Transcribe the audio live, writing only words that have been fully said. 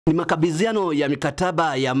Ni makabidhiano ya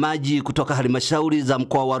mikataba ya maji kutoka halmashauri za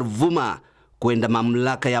mkoa wa Ruvuma kwenda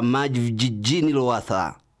mamlaka ya maji jijini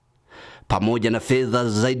Ruvuma, pamoja na fedha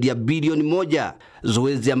zaidi ya bilioni 1,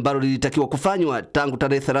 zoezi ambalo lilitakiwa kufanywa tangu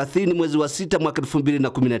tarehe 30 mwezi wa 6 mwaka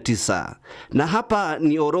 2019. Na hapa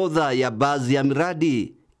ni orodha ya baadhi ya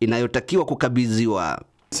miradi inayotakiwa kukabidhiwa.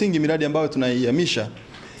 Msingi miradi ambayo tunaihamisha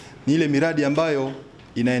ni ile miradi ambayo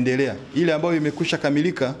inaendelea. Ile ambayo imekwisha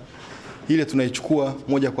kamilika, ile tunaichukua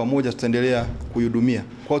moja kwa moja, tutaendelea kuihudumia.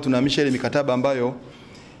 Kwa hiyo tunahamisha ile mikataba ambayo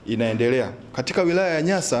inaendelea. Katika wilaya ya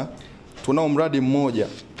Nyasa tunao mradi mmoja.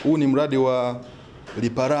 Huu ni mradi wa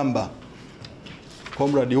Liparamba. Kwa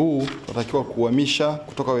mradi huu tunatakiwa kuhamisha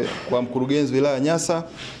kutoka kwa mkurugenzi wilaya ya Nyasa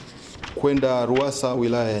kwenda Ruwasa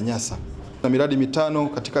wilaya ya Nyasa. Na miradi mitano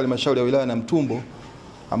katika halmashauri ya wilaya na Mtumbo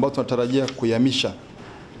ambao tunatarajia kuihamisha.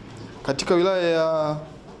 Katika wilaya ya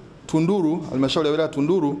Tunduru, halmashauri ya wilaya ya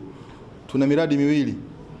Tunduru, tuna miradi miwili.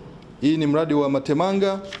 Hii ni mradi wa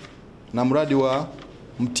Matemanga na mradi wa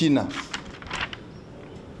Mtina.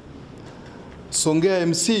 Songea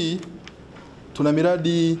MC tuna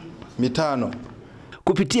miradi mitano.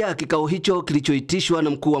 Kupitia kikao hicho kilichoitishwa na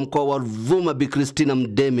mkuu wa mkoa wa Ruvuma Bi Christina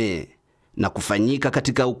Mdeme na kufanyika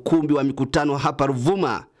katika ukumbi wa mikutano hapa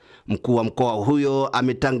Ruvuma, mkuu wa mkoa huyo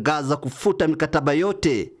ametangaza kufuta mikataba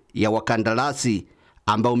yote ya wakandarasi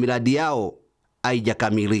ambao miradi yao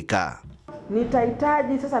haijakamilika.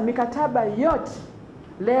 Nitahitaji sasa mikataba yote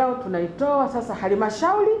leo tunaitoa sasa,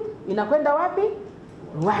 halmashauri inakwenda wapi?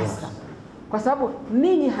 Ruwasa. Kwa sababu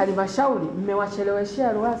ninyi halmashauri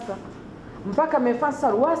mmewacheleweshea Ruwasa, mpaka mmefasa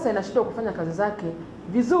Ruwasa inashindwa kufanya kazi zake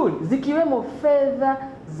vizuri, zikiwemo fedha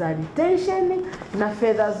za retention na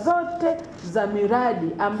fedha zote za miradi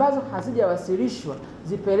ambazo hazijawasilishwa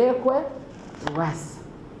zipelekwe Ruwasa.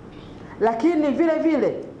 Lakini vile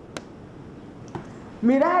vile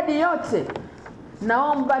miradi yote,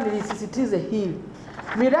 naomba nilisisitize hili,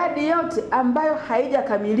 miradi yote ambayo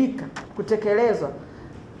haijakamilika kutekelezwa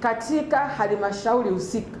katika halmashauri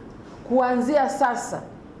husika, kuanzia sasa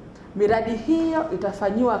miradi hiyo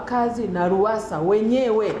itafanyiwa kazi na Ruwasa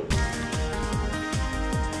wenyewe.